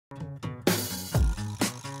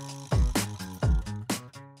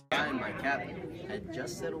and my cap had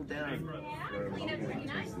just settled down for a long week.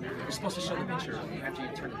 You're supposed to show the picture after you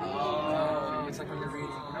turn it. Oh, it's like when you're reading.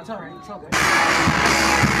 That's alright. It's all good.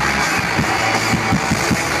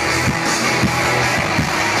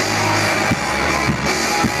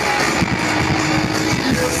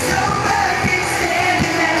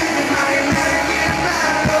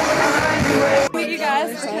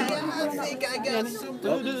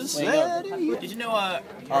 Did you know,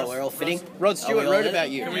 Oh, we're all fitting? Rod Stewart wrote about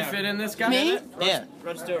you. Can we fit in this guy? Me? Yeah.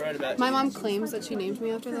 Rod Stewart wrote about you. My mom claims that she named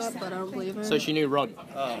me after that, but I don't believe her. So she knew Rod.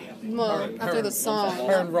 Well, after the song.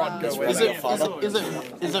 Her and Rod go way Is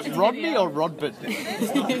back. it Rodney or Rodbert?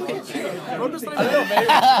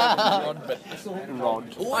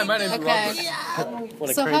 Rod. Hi, my name's Okay. What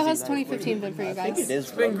a So crazy how has name. 2015 been for you guys?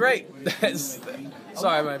 It's been great.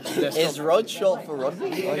 Sorry, my Is Rod short for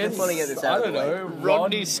Rodney? I just want to get this out I of don't the way. know.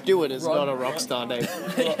 Rodney Stewart is not a rock star name.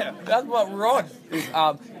 Yeah, that's what Rod is.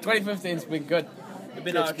 2015's been good. We've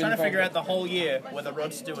been trying to figure out the whole year whether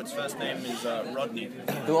Rod Stewart's first name is Rodney.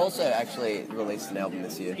 Who also actually released an album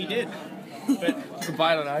this year. He did. But To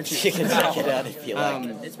buy it on iTunes. You can check it out if you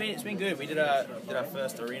like. it's been good. We did our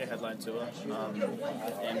first arena headline tour,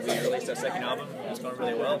 and we released our second album. It's gone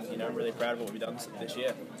really well. You know, I'm really proud of what we've done this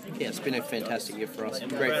year. Yeah, it's been a fantastic year for us. And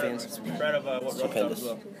Great we're fans. proud of what Rod's done as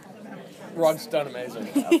well. Rod's done amazing.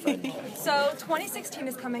 So 2016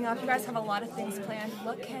 is coming up. You guys have a lot of things planned.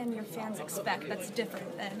 What can your fans expect that's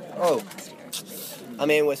different than last year? I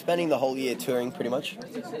mean, we're spending the whole year touring pretty much.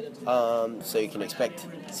 So you can expect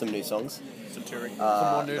some new songs. Some touring.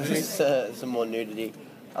 Some more nudity. Some more nudity.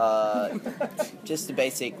 Just the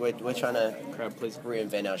basic. We're trying to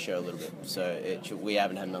reinvent our show a little bit. So we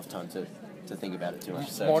haven't had enough time to think about it too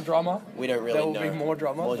much. So More drama. we don't really There will know. be more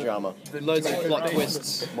drama. More drama. Loads of plot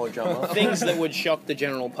twists. More drama. Things that would shock the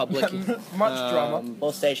general public. Much drama.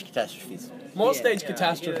 More stage catastrophes. More stage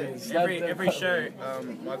catastrophes. Every show,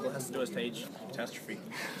 Michael has to do a stage catastrophe.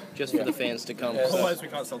 Just for the fans to come. Otherwise, we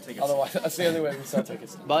can't sell tickets. Otherwise, that's the only way we sell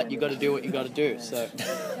tickets. But you got to do what you got to do. So.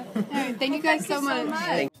 All right, thank you guys so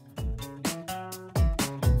much.